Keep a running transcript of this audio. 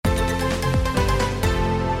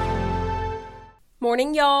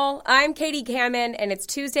Morning, y'all. I'm Katie Kamen, and it's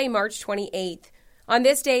Tuesday, March 28th. On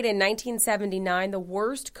this date in 1979, the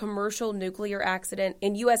worst commercial nuclear accident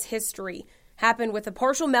in U.S. history happened with a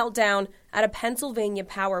partial meltdown at a Pennsylvania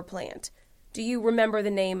power plant. Do you remember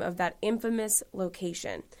the name of that infamous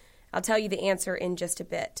location? I'll tell you the answer in just a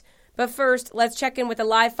bit. But first, let's check in with the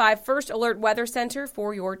Live 5 First Alert Weather Center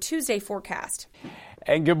for your Tuesday forecast.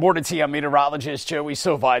 And good morning to you. I'm meteorologist Joey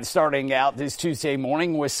Sovine, starting out this Tuesday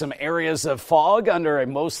morning with some areas of fog under a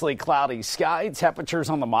mostly cloudy sky. Temperatures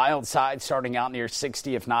on the mild side starting out near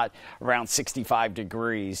 60, if not around 65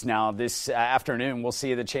 degrees. Now, this afternoon, we'll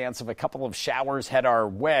see the chance of a couple of showers head our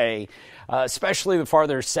way, especially the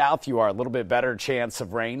farther south you are. A little bit better chance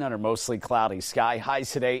of rain under mostly cloudy sky. Highs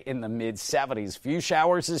today in the mid-70s. Few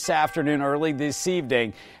showers this afternoon, early this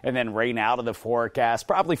evening, and then rain out of the forecast,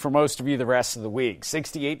 probably for most of you the rest of the week.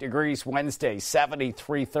 68 degrees Wednesday,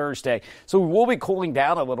 73 Thursday. So we will be cooling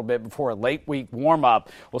down a little bit before a late week warm up.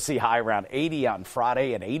 We'll see high around 80 on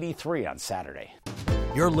Friday and 83 on Saturday.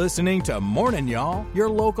 You're listening to Morning Y'all, your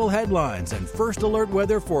local headlines and first alert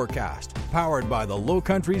weather forecast, powered by the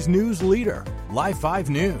Lowcountry's news leader, Live 5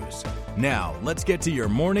 News. Now, let's get to your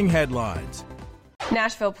morning headlines.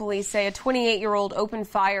 Nashville police say a 28-year-old opened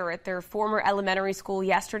fire at their former elementary school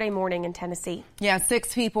yesterday morning in Tennessee. Yeah,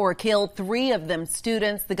 6 people were killed, 3 of them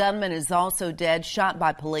students. The gunman is also dead, shot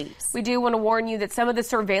by police. We do want to warn you that some of the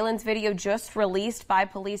surveillance video just released by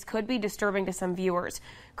police could be disturbing to some viewers.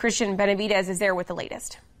 Christian Benavidez is there with the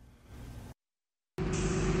latest.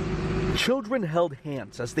 Children held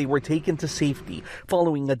hands as they were taken to safety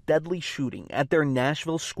following a deadly shooting at their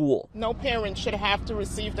Nashville school. No parent should have to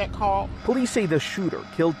receive that call. Police say the shooter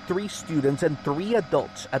killed 3 students and 3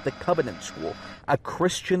 adults at the Covenant School, a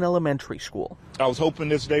Christian elementary school. I was hoping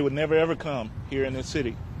this day would never ever come here in this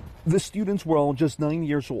city. The students were all just 9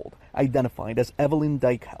 years old, identified as Evelyn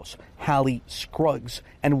Dykehouse, Hallie Scruggs,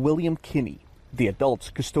 and William Kinney. The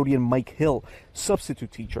adults, custodian Mike Hill, substitute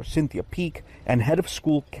teacher Cynthia Peak, and head of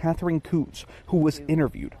school Catherine Coons, who was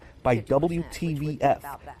interviewed by WTVF,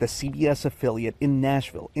 the CBS affiliate in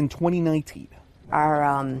Nashville in 2019.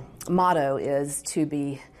 Our motto is to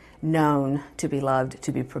be known, to be loved,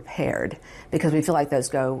 to be prepared, because we feel like those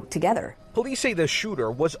go together. Police say the shooter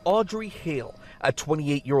was Audrey Hale, a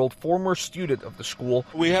 28-year-old former student of the school.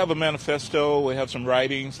 We have a manifesto. We have some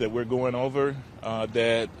writings that we're going over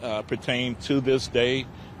that pertain to this day,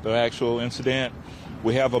 the actual incident.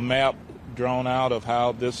 We have a map drawn out of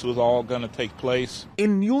how this was all going to take place.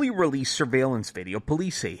 In newly released surveillance video,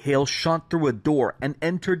 police say Hale shot through a door and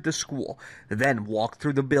entered the school, then walked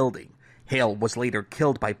through the building. Hale was later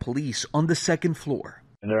killed by police on the 2nd floor.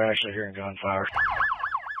 And they're actually hearing gunfire.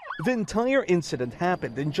 The entire incident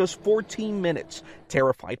happened in just 14 minutes.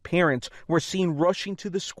 Terrified parents were seen rushing to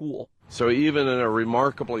the school. So even in a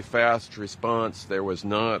remarkably fast response, there was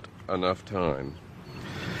not enough time.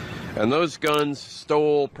 And those guns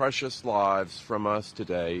stole precious lives from us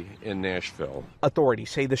today in Nashville.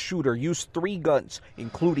 Authorities say the shooter used 3 guns,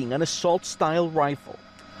 including an assault-style rifle.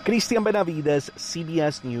 Christian Benavidez,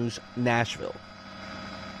 CBS News, Nashville.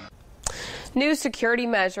 New security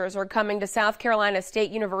measures are coming to South Carolina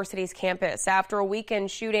State University's campus after a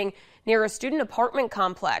weekend shooting near a student apartment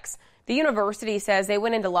complex. The university says they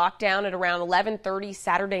went into lockdown at around 11:30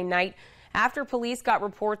 Saturday night after police got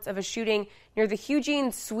reports of a shooting near the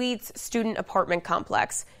Eugene Suites student apartment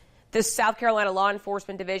complex. The South Carolina Law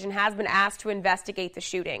Enforcement Division has been asked to investigate the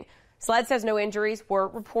shooting. SLED says no injuries were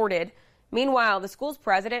reported. Meanwhile, the school's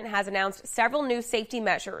president has announced several new safety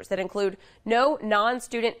measures that include no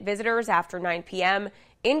non-student visitors after 9 p.m.,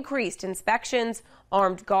 increased inspections,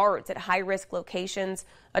 armed guards at high-risk locations,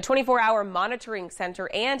 a 24-hour monitoring center,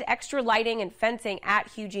 and extra lighting and fencing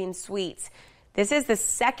at Eugene Suites. This is the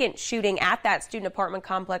second shooting at that student apartment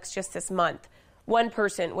complex just this month. 1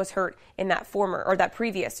 person was hurt in that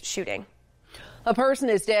previous shooting. A person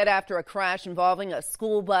is dead after a crash involving a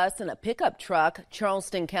school bus and a pickup truck.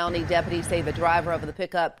 Charleston County deputies say the driver of the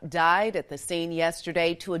pickup died at the scene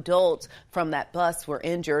yesterday. 2 adults from that bus were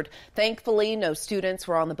injured. Thankfully, no students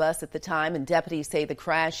were on the bus at the time, and deputies say the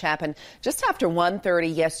crash happened just after 1:30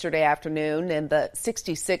 yesterday afternoon in the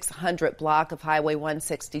 6600 block of Highway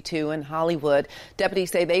 162 in Hollywood. Deputies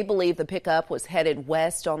say they believe the pickup was headed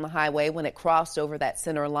west on the highway when it crossed over that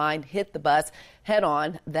center line, hit the bus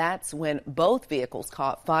head-on. That's when both vehicles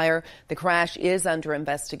caught fire. The crash is under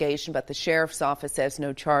investigation, but the sheriff's office says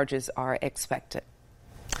no charges are expected.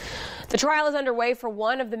 The trial is underway for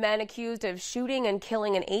one of the men accused of shooting and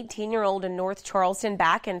killing an 18-year-old in North Charleston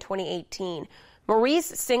back in 2018. Maurice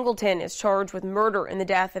Singleton is charged with murder in the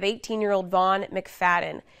death of 18-year-old Vaughn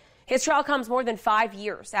McFadden. His trial comes more than 5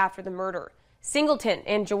 years after the murder. Singleton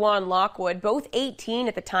and Jawan Lockwood, both 18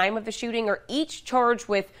 at the time of the shooting, are each charged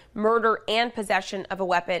with murder and possession of a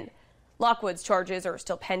weapon. Lockwood's charges are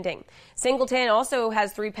still pending. Singleton also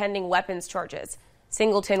has 3 pending weapons charges.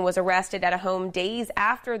 Singleton was arrested at a home days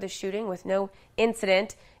after the shooting with no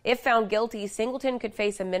incident. If found guilty, Singleton could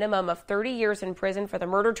face a minimum of 30 years in prison for the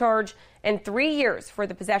murder charge and 3 years for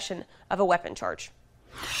the possession of a weapon charge.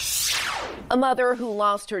 A mother who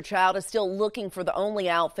lost her child is still looking for the only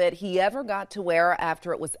outfit he ever got to wear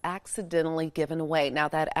after it was accidentally given away. Now,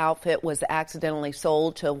 that outfit was accidentally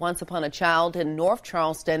sold to Once Upon a Child in North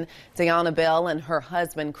Charleston. Diana Bell and her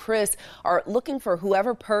husband, Chris, are looking for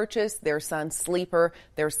whoever purchased their son Sleeper.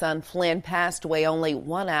 Their son Flynn passed away only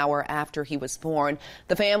 1 hour after he was born.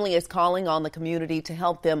 The family is calling on the community to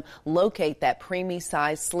help them locate that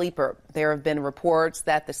preemie-sized Sleeper. There have been reports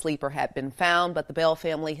that the Sleeper had been found, but the Bell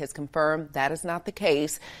family has confirmed that is not the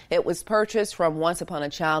case. It was purchased from Once Upon a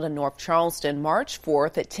Child in North Charleston March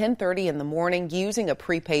 4th at 10:30 in the morning using a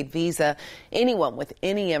prepaid Visa. Anyone with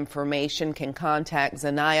any information can contact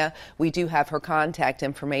Zanaya. We do have her contact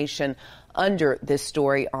information under this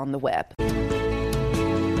story on the web.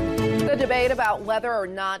 The debate about whether or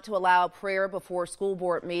not to allow prayer before school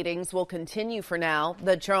board meetings will continue for now.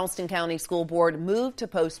 The Charleston County School Board moved to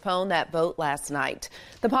postpone that vote last night.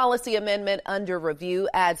 The policy amendment under review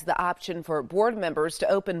adds the option for board members to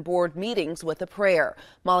open board meetings with a prayer.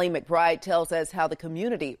 Molly McBride tells us how the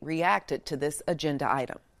community reacted to this agenda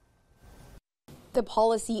item. The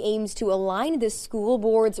policy aims to align the school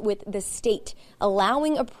boards with the state,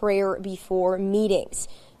 allowing a prayer before meetings.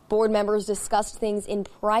 Board members discussed things in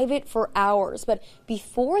private for hours, but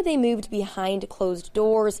before they moved behind closed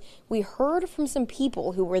doors, we heard from some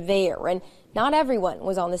people who were there, and not everyone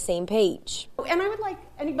was on the same page. And I would like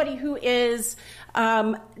anybody who does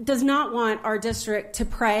not want our district to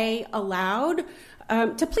pray aloud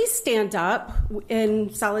to please stand up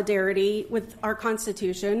in solidarity with our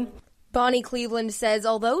Constitution. Bonnie Cleveland says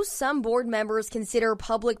although some board members consider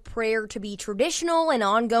public prayer to be traditional and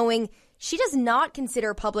ongoing, she does not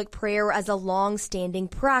consider public prayer as a long-standing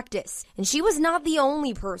practice. And she was not the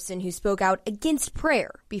only person who spoke out against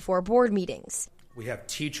prayer before board meetings. We have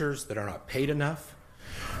teachers that are not paid enough.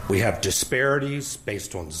 We have disparities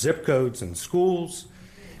based on zip codes in schools.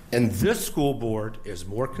 And this school board is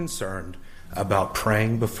more concerned about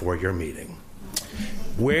praying before your meeting.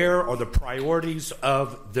 Where are the priorities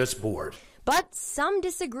of this board? But some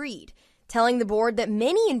disagreed, telling the board that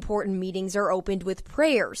many important meetings are opened with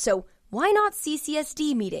prayer. So why not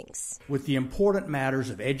CCSD meetings? With the important matters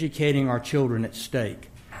of educating our children at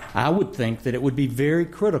stake, I would think that it would be very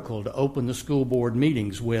critical to open the school board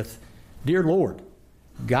meetings with, "Dear Lord,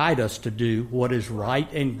 guide us to do what is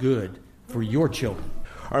right and good for your children."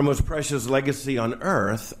 Our most precious legacy on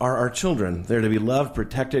earth are our children. They're to be loved,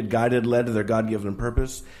 protected, guided, led to their God-given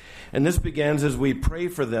purpose. And this begins as we pray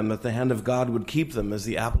for them that the hand of God would keep them as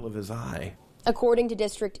the apple of his eye. According to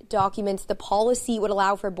district documents, the policy would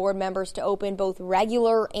allow for board members to open both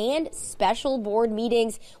regular and special board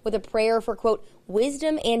meetings with a prayer for, quote,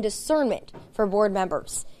 wisdom and discernment for board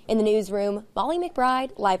members. In the newsroom, Molly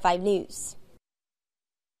McBride, Live 5 News.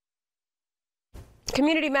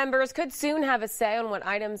 Community members could soon have a say on what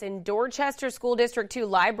items in Dorchester School District 2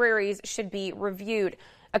 libraries should be reviewed.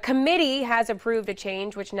 A committee has approved a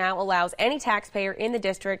change which now allows any taxpayer in the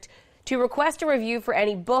district to request a review for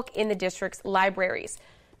any book in the district's libraries.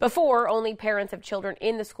 Before, only parents of children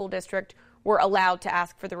in the school district were allowed to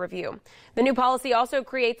ask for the review. The new policy also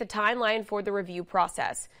creates a timeline for the review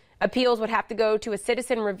process. Appeals would have to go to a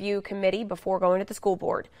citizen review committee before going to the school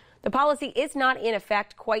board. The policy is not in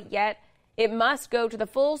effect quite yet. It must go to the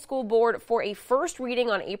full school board for a first reading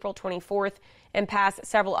on April 24th and pass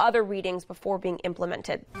several other readings before being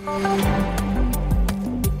implemented.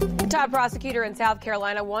 The top prosecutor in South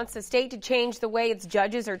Carolina wants the state to change the way its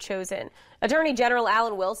judges are chosen. Attorney General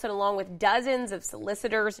Alan Wilson, along with dozens of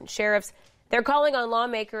solicitors and sheriffs, they're calling on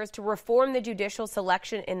lawmakers to reform the judicial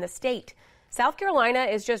selection in the state. South Carolina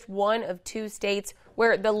is just one of 2 states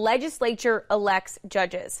where the legislature elects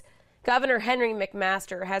judges. Governor Henry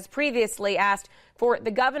McMaster has previously asked for the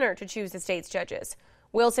governor to choose the state's judges.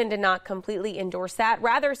 Wilson did not completely endorse that,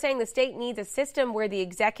 rather saying the state needs a system where the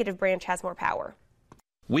executive branch has more power.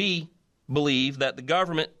 We believe that the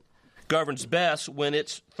government governs best when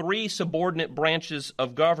its 3 subordinate branches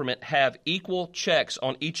of government have equal checks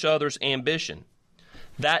on each other's ambition.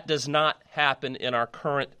 That does not happen in our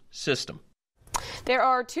current system. There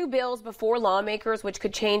are 2 bills before lawmakers which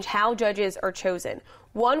could change how judges are chosen.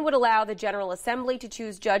 One would allow the General Assembly to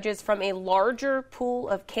choose judges from a larger pool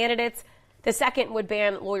of candidates. The second would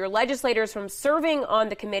ban lawyer legislators from serving on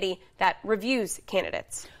the committee that reviews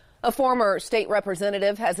candidates. A former state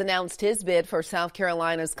representative has announced his bid for South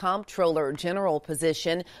Carolina's Comptroller General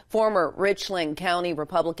position. Former Richland County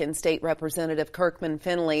Republican State Representative Kirkman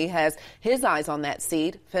Finley has his eyes on that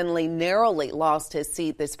seat. Finley narrowly lost his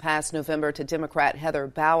seat this past November to Democrat Heather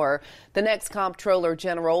Bauer. The next Comptroller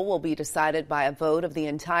General will be decided by a vote of the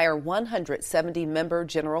entire 170-member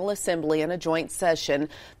General Assembly in a joint session.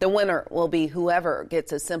 The winner will be whoever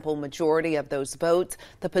gets a simple majority of those votes.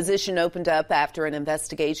 The position opened up after an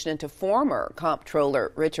investigation into former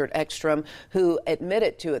Comptroller Richard Ekstrom, who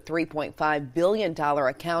admitted to a $3.5 billion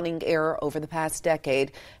accounting error over the past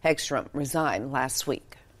decade. Ekstrom resigned last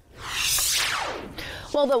week.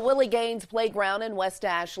 Well, the Willie Gaines Playground in West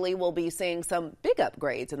Ashley will be seeing some big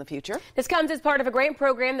upgrades in the future. This comes as part of a grant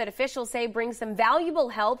program that officials say brings some valuable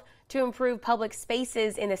help to improve public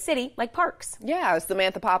spaces in the city, like parks. Yeah,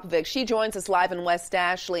 Samantha Popovic, she joins us live in West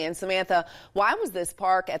Ashley. And Samantha, why was this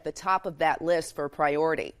park at the top of that list for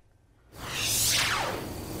priority?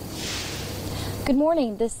 Good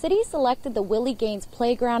morning. The city selected the Willie Gaines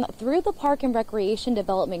Playground through the Park and Recreation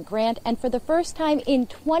Development Grant, and for the first time in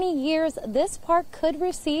 20 years, this park could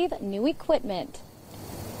receive new equipment.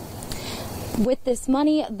 With this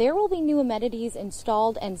money, there will be new amenities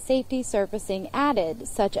installed and safety surfacing added,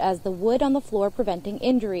 such as the wood on the floor preventing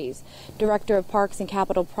injuries. Director of Parks and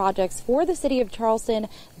Capital Projects for the City of Charleston,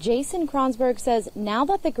 Jason Kronsberg, says now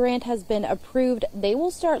that the grant has been approved, they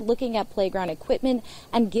will start looking at playground equipment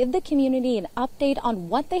and give the community an update on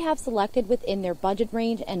what they have selected within their budget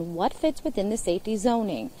range and what fits within the safety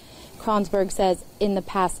zoning. Kronsberg says in the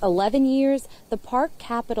past 11 years, the Park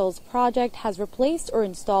Capitals project has replaced or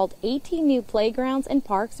installed 18 new playgrounds and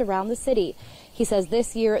parks around the city. He says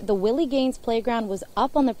this year, the Willie Gaines Playground was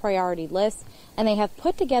up on the priority list, and they have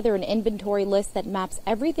put together an inventory list that maps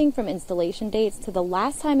everything from installation dates to the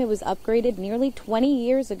last time it was upgraded nearly 20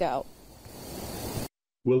 years ago.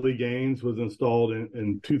 Willie Gaines was installed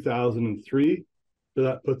in 2003, so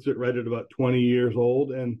that puts it right at about 20 years old,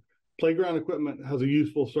 and playground equipment has a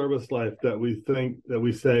useful service life that we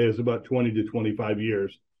say is about 20 to 25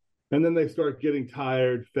 years. And then they start getting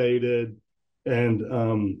tired, faded, and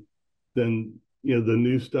then the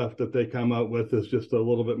new stuff that they come out with is just a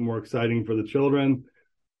little bit more exciting for the children.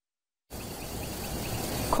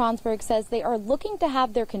 Kronsberg says they are looking to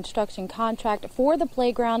have their construction contract for the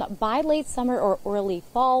playground by late summer or early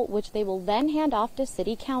fall, which they will then hand off to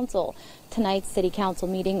City Council. Tonight's City Council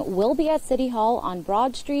meeting will be at City Hall on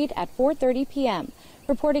Broad Street at 4:30 p.m.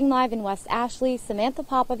 Reporting live in West Ashley, Samantha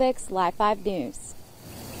Popovic, Live 5 News.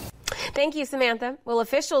 Thank you, Samantha. Well,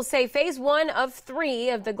 officials say phase 1 of 3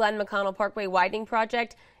 of the Glenn McConnell Parkway widening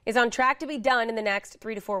project is on track to be done in the next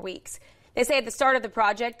 3 to 4 weeks. They say at the start of the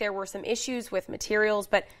project there were some issues with materials,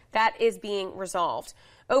 but that is being resolved.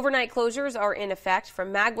 Overnight closures are in effect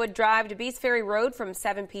from Magwood Drive to Beast Ferry Road from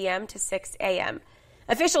 7 p.m. to 6 a.m.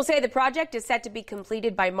 Officials say the project is set to be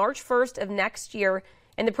completed by March 1st of next year,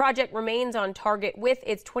 and the project remains on target with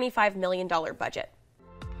its $25 million budget.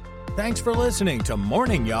 Thanks for listening to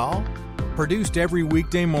Morning Y'all. Produced every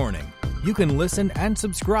weekday morning. You can listen and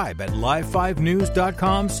subscribe at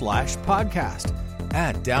live5news.com/podcast.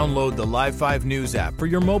 And download the Live 5 News app for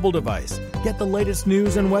your mobile device. Get the latest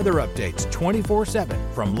news and weather updates 24/7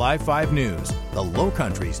 from Live 5 News, the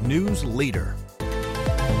Lowcountry's news leader.